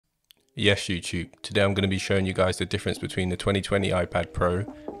Yes, YouTube. Today I'm going to be showing you guys the difference between the 2020 iPad Pro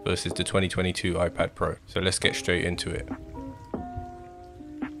versus the 2022 iPad Pro. So let's get straight into it.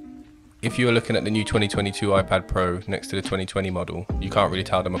 If you are looking at the new 2022 iPad Pro next to the 2020 model, you can't really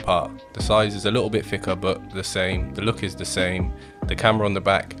tell them apart. The size is a little bit thicker but the same, the look is the same, the camera on the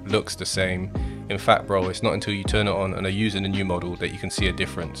back looks the same. In fact bro, it's not until you turn it on and are using the new model that you can see a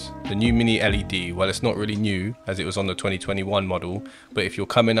difference. The new mini LED, well it's not really new as it was on the 2021 model, but if you're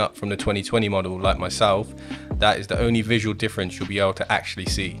coming up from the 2020 model like myself, that is the only visual difference you'll be able to actually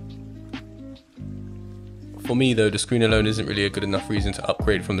see. For me though, the screen alone isn't really a good enough reason to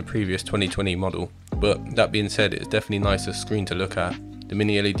upgrade from the previous 2020 model, but that being said, it's definitely a nicer screen to look at. The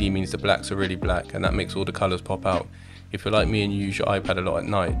mini LED means the blacks are really black and that makes all the colours pop out. If you're like me and you use your iPad a lot at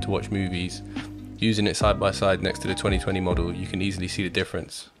night to watch movies, using it side by side next to the 2020 model, you can easily see the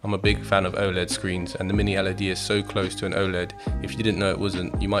difference. I'm a big fan of OLED screens and the mini LED is so close to an OLED, if you didn't know it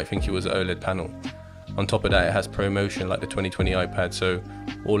wasn't, you might think it was an OLED panel. On top of that, it has ProMotion like the 2020 iPad, so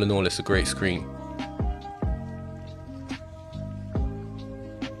all in all it's a great screen.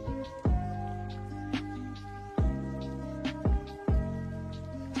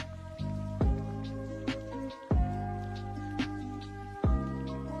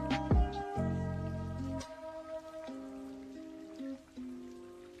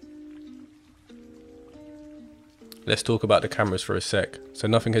 Let's talk about the cameras for a sec. So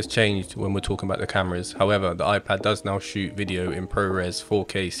nothing has changed when we're talking about the cameras. However, the iPad does now shoot video in ProRes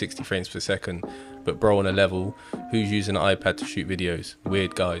 4K 60 frames per second. But bro, on a level, who's using an iPad to shoot videos?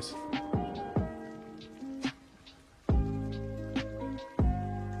 Weird guys.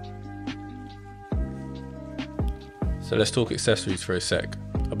 So let's talk accessories for a sec.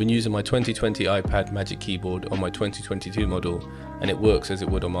 I've been using my 2020 iPad Magic Keyboard on my 2022 model and it works as it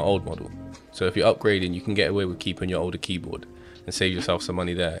would on my old model. So if you're upgrading, you can get away with keeping your older keyboard and save yourself some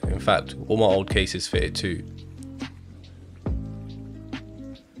money there. In fact, all my old cases fit it too.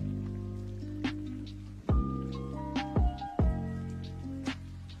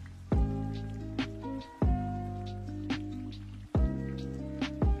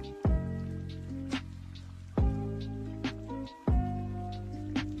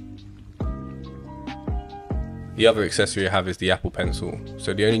 The other accessory I have is the Apple Pencil.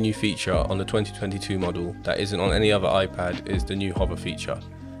 So the only new feature on the 2022 model that isn't on any other iPad is the new hover feature.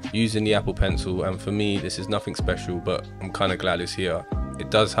 Using the Apple Pencil, and for me this is nothing special, but I'm kind of glad it's here. It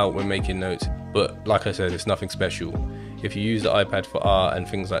does help when making notes, but like I said, it's nothing special. If you use the iPad for art and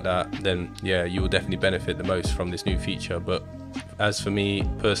things like that, then yeah, you will definitely benefit the most from this new feature. But as for me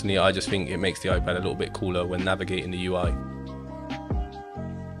personally, I just think it makes the iPad a little bit cooler when navigating the UI.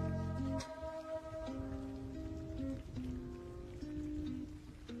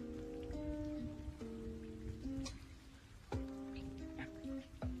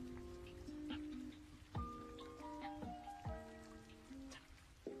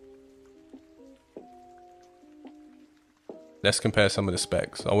 Let's compare some of the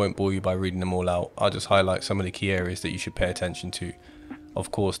specs. I won't bore you by reading them all out, I'll just highlight some of the key areas that you should pay attention to. Of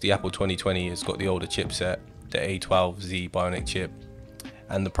course, the Apple 2020 has got the older chipset, the A12Z Bionic chip,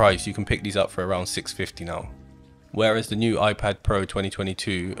 and the price, you can pick these up for around $650 now. Whereas the new iPad Pro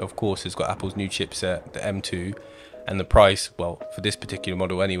 2022, of course, has got Apple's new chipset, the M2, and the price, well, for this particular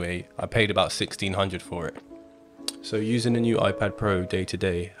model anyway, I paid about $1,600 for it. So using the new iPad Pro day to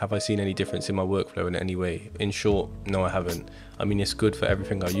day, have I seen any difference in my workflow in any way? In short, no I haven't. I mean, it's good for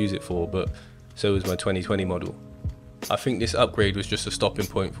everything I use it for, but so is my 2020 model. I think this upgrade was just a stopping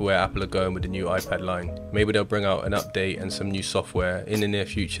point for where Apple are going with the new iPad line. Maybe they'll bring out an update and some new software in the near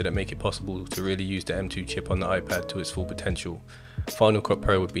future that make it possible to really use the M2 chip on the iPad to its full potential. Final Cut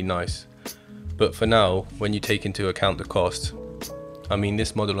Pro would be nice. But for now, when you take into account the cost, I mean,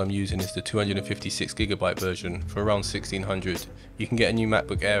 this model I'm using is the 256GB version for around $1,600. You can get a new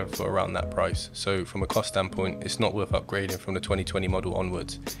MacBook Air for around that price, so from a cost standpoint it's not worth upgrading from the 2020 model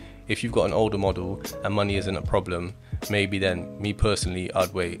onwards. If you've got an older model and money isn't a problem, maybe then, me personally,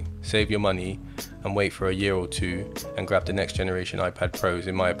 I'd wait. Save your money and wait for a year or two and grab the next generation iPad Pros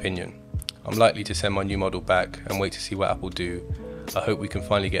in my opinion. I'm likely to send my new model back and wait to see what Apple do. I hope we can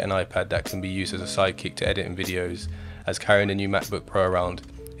finally get an iPad that can be used as a sidekick to editing videos, as carrying a new MacBook Pro around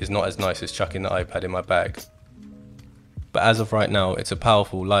is not as nice as chucking the iPad in my bag. But as of right now, it's a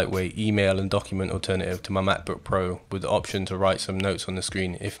powerful, lightweight email and document alternative to my MacBook Pro with the option to write some notes on the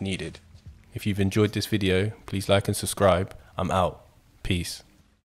screen if needed. If you've enjoyed this video, please like and subscribe. I'm out. Peace.